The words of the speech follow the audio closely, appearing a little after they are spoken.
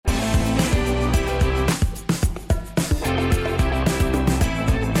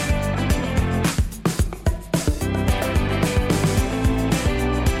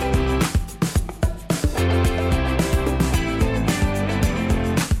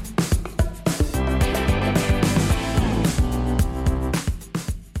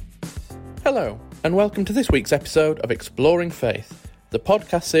Hello, and welcome to this week's episode of Exploring Faith, the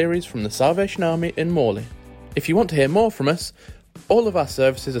podcast series from the Salvation Army in Morley. If you want to hear more from us, all of our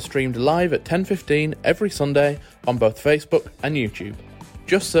services are streamed live at 10:15 every Sunday on both Facebook and YouTube.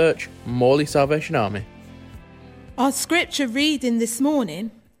 Just search Morley Salvation Army. Our scripture reading this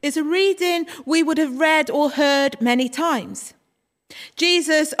morning is a reading we would have read or heard many times.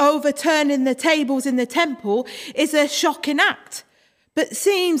 Jesus overturning the tables in the temple is a shocking act, but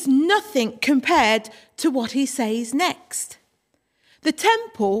seems nothing compared to what he says next. The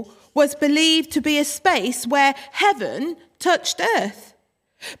temple was believed to be a space where heaven touched earth.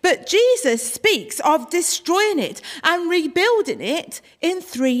 But Jesus speaks of destroying it and rebuilding it in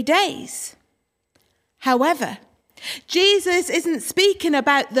 3 days. However, Jesus isn't speaking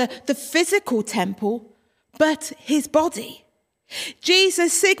about the physical temple, but his body.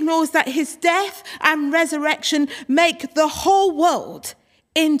 Jesus signals that his death and resurrection make the whole world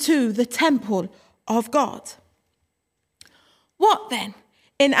into the temple of God. What then,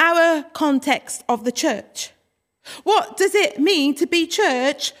 in our context of the church? What does it mean to be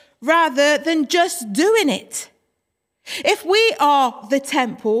church rather than just doing it? If we are the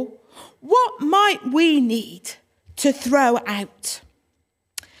temple, what might we need to throw out?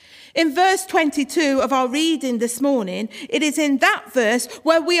 In verse 22 of our reading this morning, it is in that verse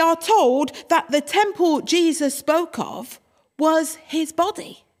where we are told that the temple Jesus spoke of was his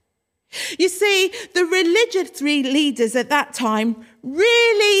body. You see, the religious leaders at that time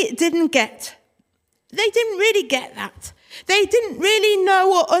really didn't get that. They didn't really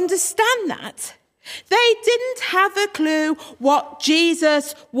know or understand that. They didn't have a clue what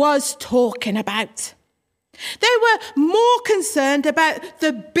Jesus was talking about. They were more concerned about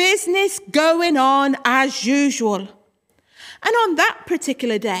the business going on as usual. And on that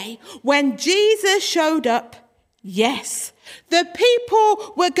particular day, when Jesus showed up, yes, the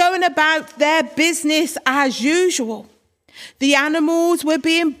people were going about their business as usual. The animals were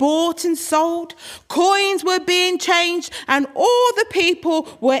being bought and sold, coins were being changed, and all the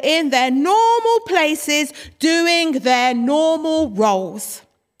people were in their normal places doing their normal roles.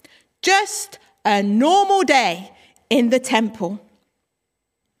 Just a normal day in the temple.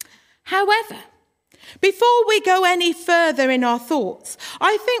 However, before we go any further in our thoughts,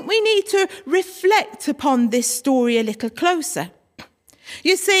 I think we need to reflect upon this story a little closer.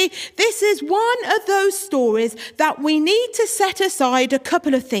 You see, this is one of those stories that we need to set aside a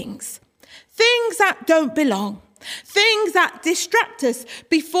couple of things. Things that don't belong. Things that distract us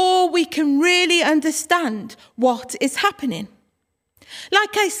before we can really understand what is happening.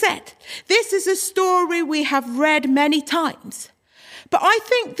 Like I said, this is a story we have read many times. But I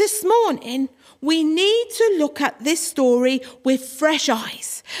think this morning we need to look at this story with fresh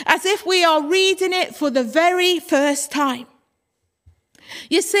eyes, as if we are reading it for the very first time.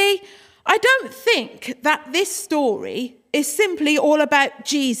 You see, I don't think that this story is simply all about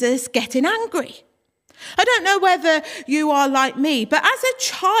Jesus getting angry. I don't know whether you are like me, but as a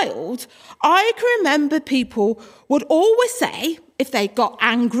child, I can remember people would always say, if they got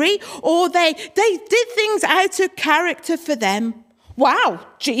angry or they did things out of character for them, wow,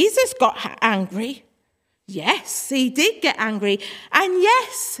 Jesus got angry. Yes, he did get angry. And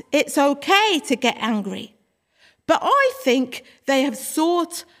yes, it's okay to get angry. But I think they have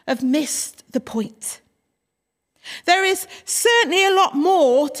sort of missed the point. There is certainly a lot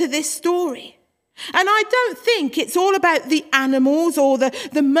more to this story. And I don't think it's all about the animals or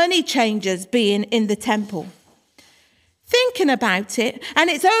the money changers being in the temple. Thinking about it, and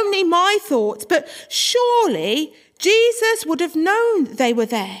it's only my thoughts, but surely Jesus would have known they were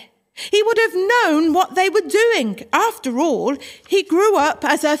there. He would have known what they were doing. After all, he grew up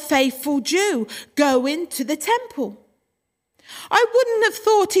as a faithful Jew going to the temple. I wouldn't have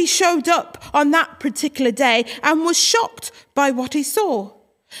thought he showed up on that particular day and was shocked by what he saw.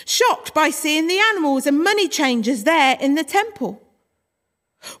 Shocked by seeing the animals and money changers there in the temple.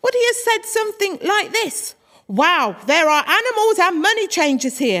 Would he have said something like this? Wow, there are animals and money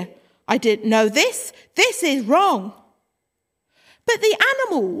changers here. I didn't know this. This is wrong. But the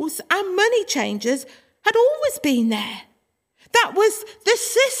animals and money changers had always been there. That was the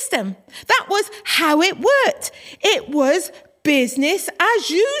system. That was how it worked. It was business as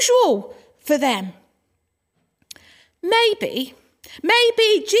usual for them. Maybe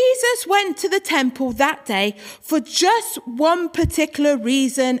Jesus went to the temple that day for just one particular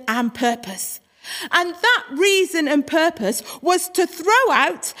reason and purpose. And that reason and purpose was to throw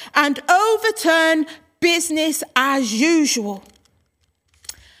out and overturn business as usual.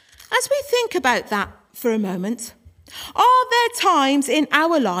 As we think about that for a moment, are there times in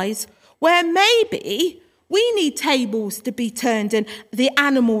our lives where maybe We need tables to be turned and the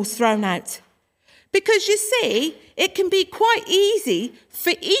animals thrown out. Because you see, it can be quite easy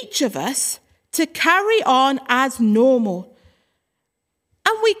for each of us to carry on as normal.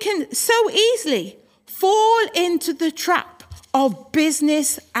 And we can so easily fall into the trap of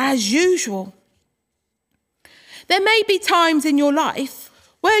business as usual. There may be times in your life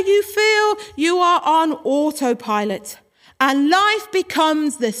where you feel you are on autopilot and life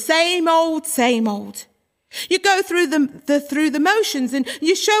becomes the same old, same old. You go through the motions and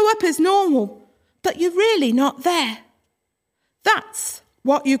you show up as normal, but you're really not there. That's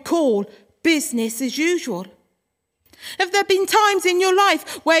what you call business as usual. Have there been times in your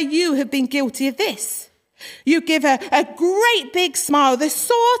life where you have been guilty of this? You give a great big smile, the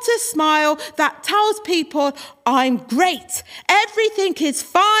sort of smile that tells people, I'm great. Everything is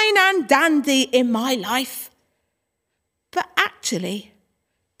fine and dandy in my life. But actually,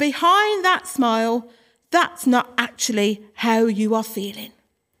 behind that smile, that's not actually how you are feeling.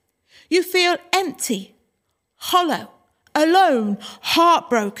 You feel empty, hollow, alone,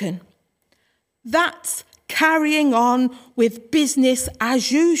 heartbroken. That's carrying on with business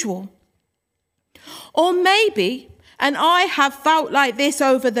as usual. Or maybe, and I have felt like this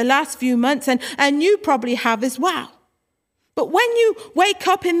over the last few months, and you probably have as well. But when you wake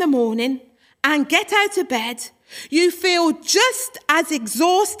up in the morning and get out of bed, you feel just as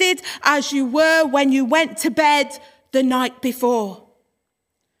exhausted as you were when you went to bed the night before.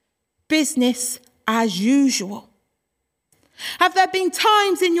 Business as usual. Have there been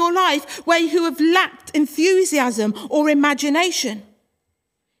times in your life where you have lacked enthusiasm or imagination?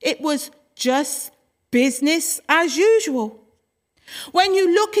 It was just business as usual. When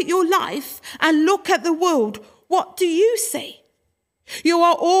you look at your life and look at the world, what do you see? You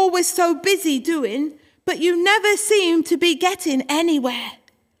are always so busy doing, but you never seem to be getting anywhere.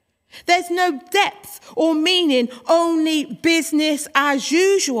 There's no depth or meaning, only business as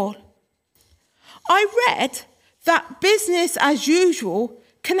usual. I read that business as usual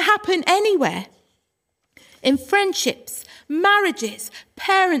can happen anywhere. In friendships, marriages,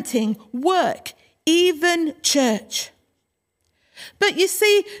 parenting, work, even church. But you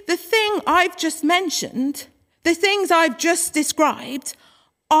see, the thing I've just mentioned, the things I've just described,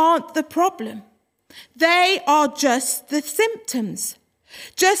 aren't the problem. They are just the symptoms.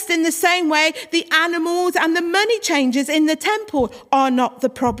 Just in the same way, the animals and the money changers in the temple are not the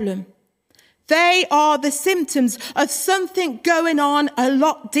problem. They are the symptoms of something going on a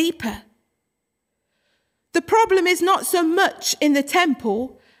lot deeper. The problem is not so much in the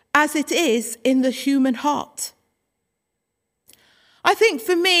temple as it is in the human heart. I think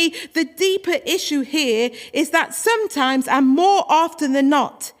for me, the deeper issue here is that sometimes, and more often than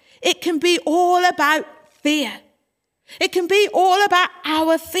not, it can be all about fear. It can be all about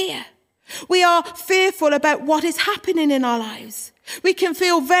our fear. We are fearful about what is happening in our lives. We can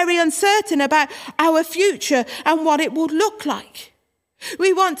feel very uncertain about our future and what it will look like.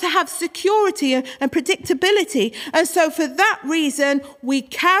 We want to have security and predictability. And so for that reason, we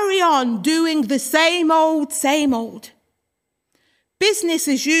carry on doing the same old, same old. Business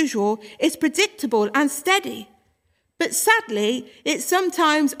as usual is predictable and steady. But sadly, it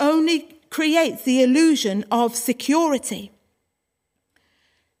sometimes only creates the illusion of security.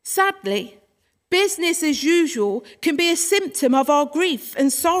 Sadly, business as usual can be a symptom of our grief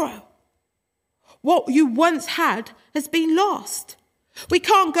and sorrow. What you once had has been lost. We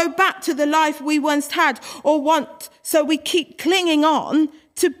can't go back to the life we once had or want, so we keep clinging on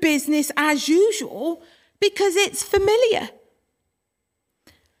to business as usual because it's familiar.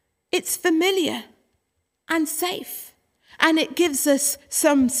 It's familiar and safe, and it gives us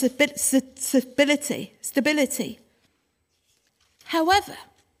some stability. However,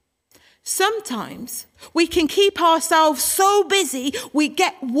 sometimes we can keep ourselves so busy, we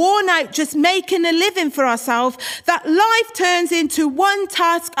get worn out just making a living for ourselves, that life turns into one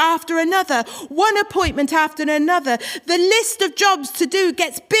task after another, one appointment after another. The list of jobs to do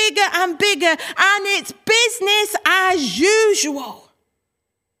gets bigger and bigger, and it's business as usual.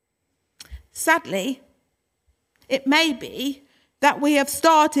 Sadly, it may be that we have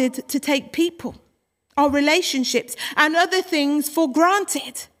started to take people, our relationships, and other things for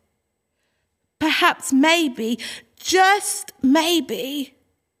granted. Perhaps maybe, just maybe,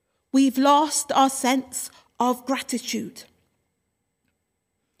 we've lost our sense of gratitude.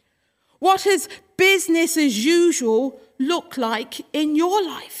 What does business as usual look like in your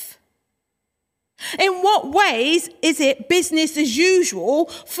life? In what ways is it business as usual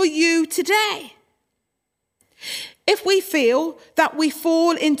for you today? If we feel that we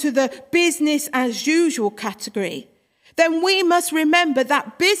fall into the business as usual category, then we must remember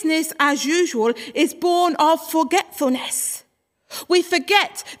that business as usual is born of forgetfulness. We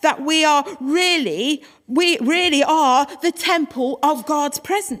forget that we really are the temple of God's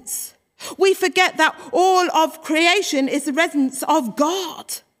presence. We forget that all of creation is the residence of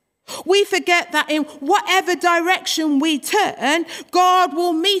God. We forget that in whatever direction we turn, God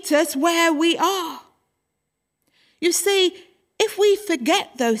will meet us where we are. You see, if we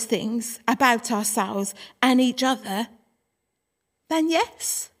forget those things about ourselves and each other, then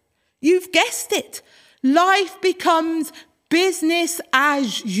yes, you've guessed it, life becomes business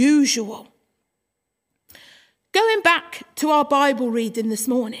as usual. Going back to our Bible reading this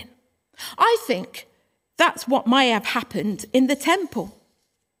morning, I think that's what may have happened in the temple.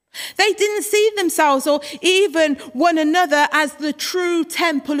 They didn't see themselves or even one another as the true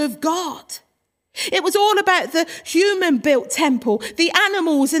temple of God. It was all about the human-built temple, the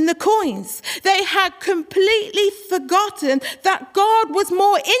animals and the coins. They had completely forgotten that God was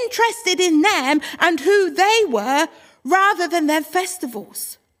more interested in them and who they were rather than their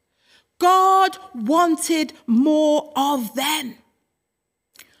festivals. God wanted more of them.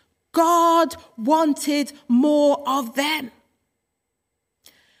 God wanted more of them.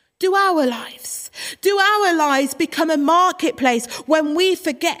 Do our lives become a marketplace when we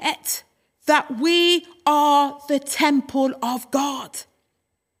forget that we are the temple of God?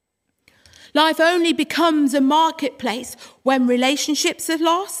 Life only becomes a marketplace when relationships are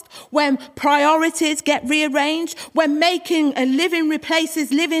lost, when priorities get rearranged, when making a living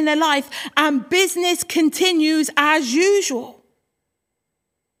replaces living a life, and business continues as usual.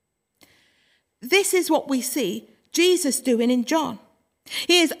 This is what we see Jesus doing in John.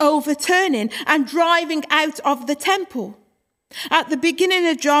 He is overturning and driving out of the temple. At the beginning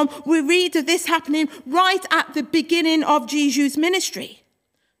of John, we read of this happening right at the beginning of Jesus' ministry.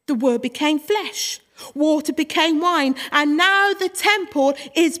 The word became flesh, water became wine, and now the temple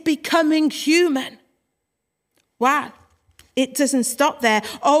is becoming human. Wow, it doesn't stop there.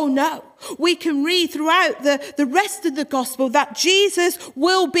 Oh no, we can read throughout the rest of the gospel that Jesus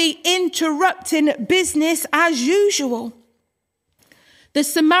will be interrupting business as usual. The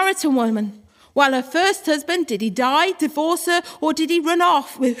Samaritan woman, while her first husband, did he die, divorce her, or did he run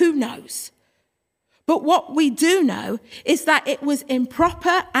off? Well, who knows? But what we do know is that it was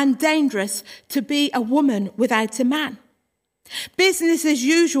improper and dangerous to be a woman without a man. Business as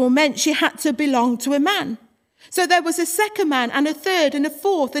usual meant she had to belong to a man. So there was a second man and a third and a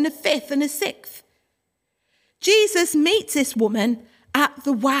fourth and a fifth and a sixth. Jesus meets this woman at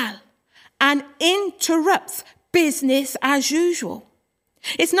the well and interrupts business as usual.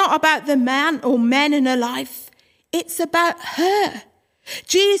 It's not about the man or men in her life. It's about her.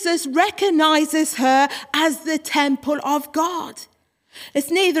 Jesus recognizes her as the temple of God. It's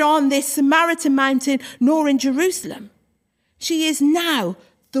neither on this Samaritan mountain nor in Jerusalem. She is now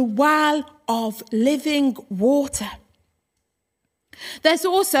the well of living water. There's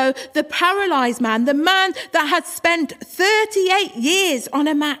also the paralyzed man, the man that had spent 38 years on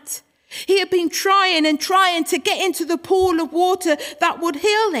a mat. He had been trying to get into the pool of water that would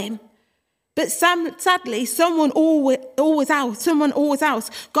heal him. But sadly, someone always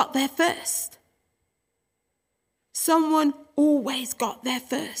else got there first. Someone always got there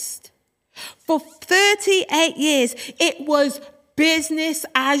first. For 38 years, it was business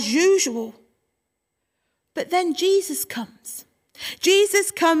as usual. But then Jesus comes.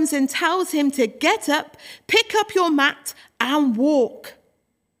 Jesus comes and tells him to get up, pick up your mat, and walk.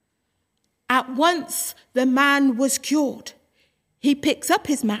 At once, the man was cured. He picks up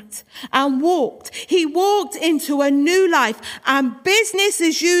his mat and walked. He walked into a new life, and business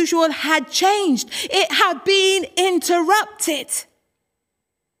as usual had changed. It had been interrupted.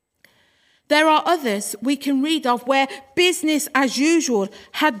 There are others we can read of where business as usual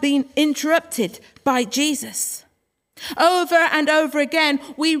had been interrupted by Jesus. Over and over again,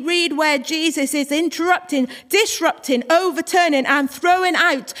 we read where Jesus is interrupting, disrupting, overturning, and throwing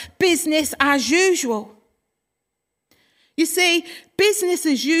out business as usual. You see, business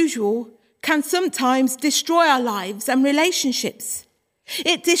as usual can sometimes destroy our lives and relationships.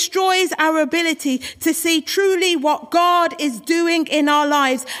 It destroys our ability to see truly what God is doing in our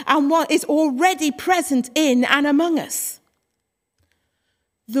lives and what is already present in and among us.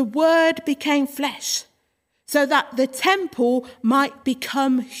 The Word became flesh so that the temple might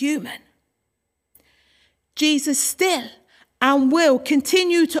become human. Jesus still and will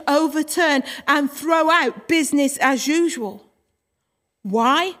continue to overturn and throw out business as usual.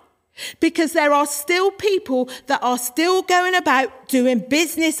 Why? Because there are still people that are still going about doing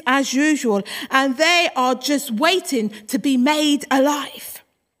business as usual, and they are just waiting to be made alive.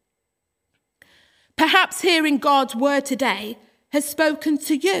 Perhaps hearing God's word today has spoken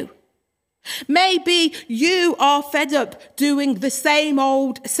to you. Maybe you are fed up doing the same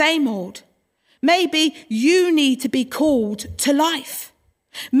old, same old. Maybe you need to be called to life.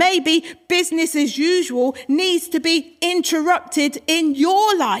 Maybe business as usual needs to be interrupted in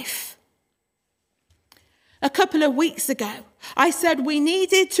your life. A couple of weeks ago, I said we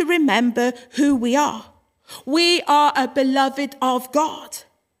needed to remember who we are. We are a beloved of God.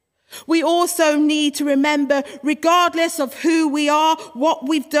 We also need to remember, regardless of who we are, what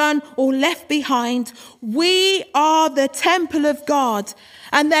we've done or left behind, we are the temple of God.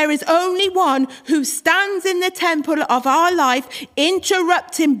 And there is only one who stands in the temple of our life,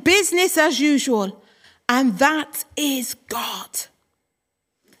 interrupting business as usual. And that is God.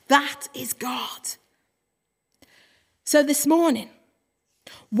 That is God. So this morning,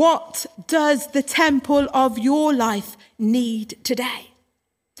 what does the temple of your life need today?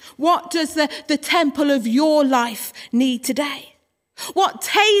 What does the temple of your life need today? What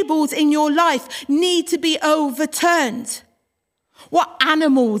tables in your life need to be overturned? What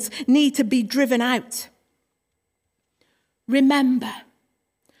animals need to be driven out? Remember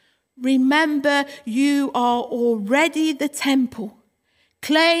you are already the temple.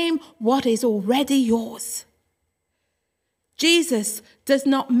 Claim what is already yours. Jesus does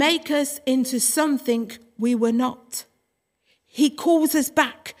not make us into something we were not. He calls us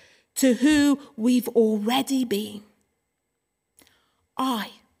back to who we've already been.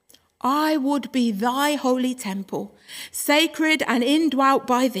 I would be thy holy temple, sacred and indwelt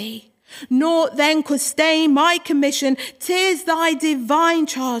by thee. Naught then could stain my commission, 'tis thy divine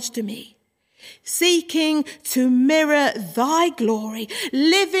charge to me. Seeking to mirror thy glory,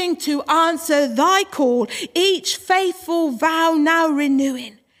 living to answer thy call, each faithful vow now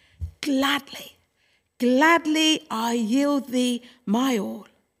renewing. Gladly I yield thee my all.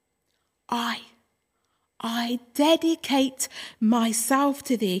 I dedicate myself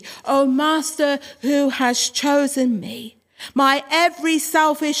to thee, O Master who has chosen me. My every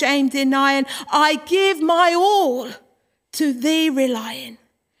selfish aim denying, I give my all to thee relying.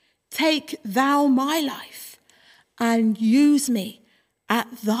 Take thou my life and use me at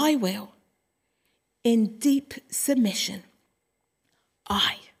thy will. In deep submission,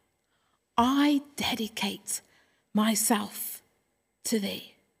 I dedicate myself to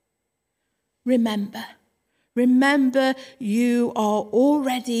thee. Remember you are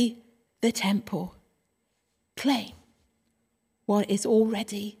already the temple. Claim what is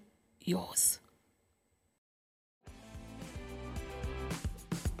already yours.